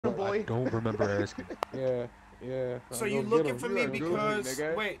boy. Don't remember asking. Yeah. So you looking for me because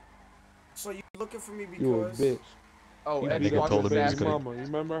wait? So you looking for me because you a bitch? Oh, that and nigga told him he was baby gonna. mama. You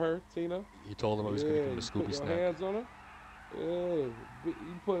remember her, Tina? He told him I was gonna give him a You Scooby put snack. your hands on her. Yeah, you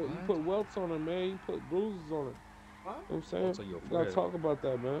put welts on her, man. You put bruises on her. What? You know what I'm saying? So You gotta talk about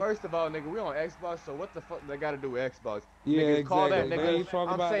that, man. First of all, nigga, we on Xbox, so what the fuck they gotta do with Xbox? Yeah, niggas exactly. call that nigga.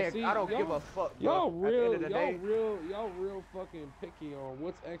 I'm saying see, I don't give a fuck, bro. Y'all real fucking picky on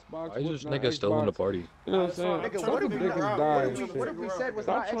what's Xbox. Why is what's this not nigga Xbox. still in the party? You know what I'm saying? Nigga, what if we said was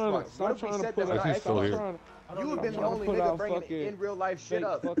not Xbox? Stop trying to put out Xbox. You have been the only nigga bringing in real life shit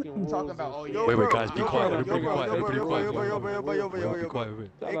up. Talking about, oh yeah. Wait, guys, be quiet. Everybody be quiet. Everybody be quiet.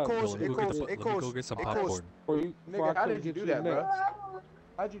 Let me go get some popcorn. Nigga, how did you do that, bro?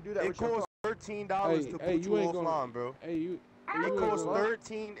 How'd you do that? It costs $13 to put you offline, bro. It costs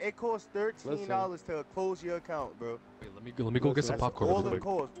 $13 to close your account, bro. Wait, let me go get some popcorn. All it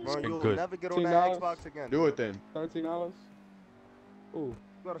costs, bro. You'll never get on that Xbox again. Do it then. $13. Ooh. You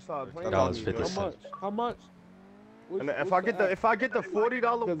gotta start playing. How much? And if I get the $40 bro, you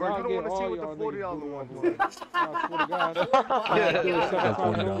don't want to see what the $40 one was. I swear to God.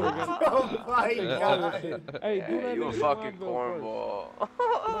 Oh my God. Hey, do that. You a fucking cornball.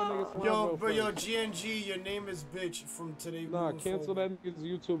 Yo, GNG, your name is bitch from today. Nah, cancel that nigga's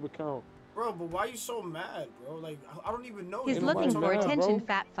YouTube account. Bro, but why you so mad, bro? Like, I don't even know. He's looking for attention,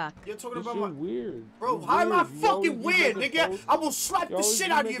 fat fuck. You're talking about my... weird. Bro, how am I fucking weird, nigga? I will slap the shit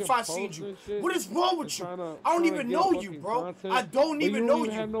out of you if I see you. What is wrong with you? I don't even know you, bro. I don't even know you. You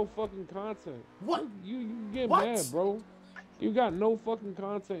don't have no fucking content. What? You get mad, bro. You got no fucking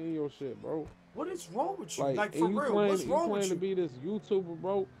content in your shit, bro. What is wrong with you? Like for real, what's wrong with you? You to be this YouTuber,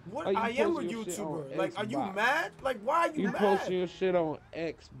 bro. What? I am a YouTuber. Like, are you mad? Like, why are you mad? You posting your shit on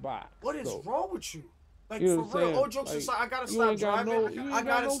Xbox. What is wrong with you? Like, you for real, all jokes aside, I gotta stop driving. I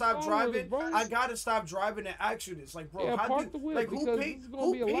gotta stop driving. I gotta stop driving and ask you this. Like, bro, how do you, like, who paid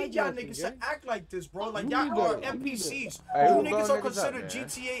y'all niggas to act like this, bro? Like, y'all are NPCs. You niggas are considered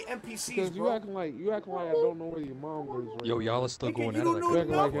GTA NPCs, bro. You acting like I don't know where your mom lives right Yo, y'all are still going at it. You don't know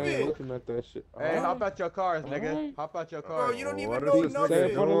like I ain't looking at that shit. Hey, hop out your cars, nigga. Hop out your cars. Bro, you don't even know nothing.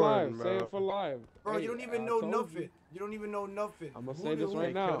 Say it for the live. Say it for live. Bro, you don't even know nothing. You don't even know nothing. I'm gonna say this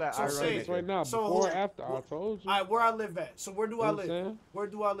right now. So say it right now. Before or after, I told you. Alright, where I live at. So where do I live? Where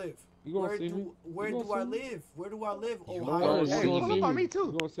do I live? Where do I live? Where do I live? Ohio. Hey, pull up on me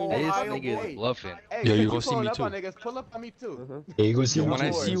too. This nigga is bluffing. Yo, you gonna see me too. Niggas, pull up on me too. Yeah, you gonna see me when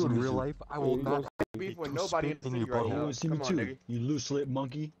I see you in real life. I will not beef with nobody in your right now. You gonna see me too. You loose lip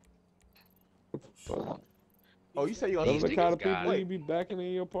monkey. Oh, you say you gonna see the kind of people you be backing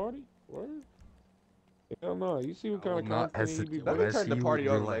in your party? Word? Hell no, you see what kind of content you be Let me turn the party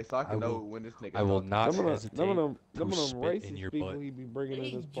over so I can know when this nigga. I will not hesitate Some of them racist in your people he be bringing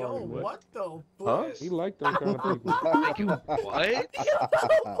in this party. What the fuck? Huh? He like them kind of people. What?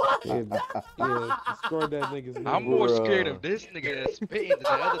 Yeah, destroy that nigga's name. I'm more scared of this nigga that's spitting than the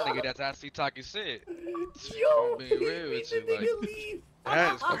other nigga that's actually talking shit. Yo, being real with you, like, leave.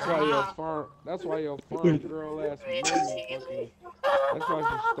 That's why your farm girl ass fucking. That's why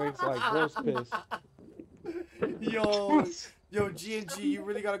she stinks like horse piss. Yo, GNG, you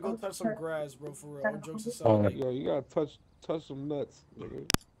really gotta go touch some grass, bro. For real, all jokes aside. Yo, you gotta touch some nuts, nigga.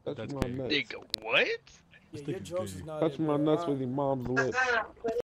 Touch my nuts. Nigga, what? Yeah, your jokes is not. Touch my nuts with your mom's lips.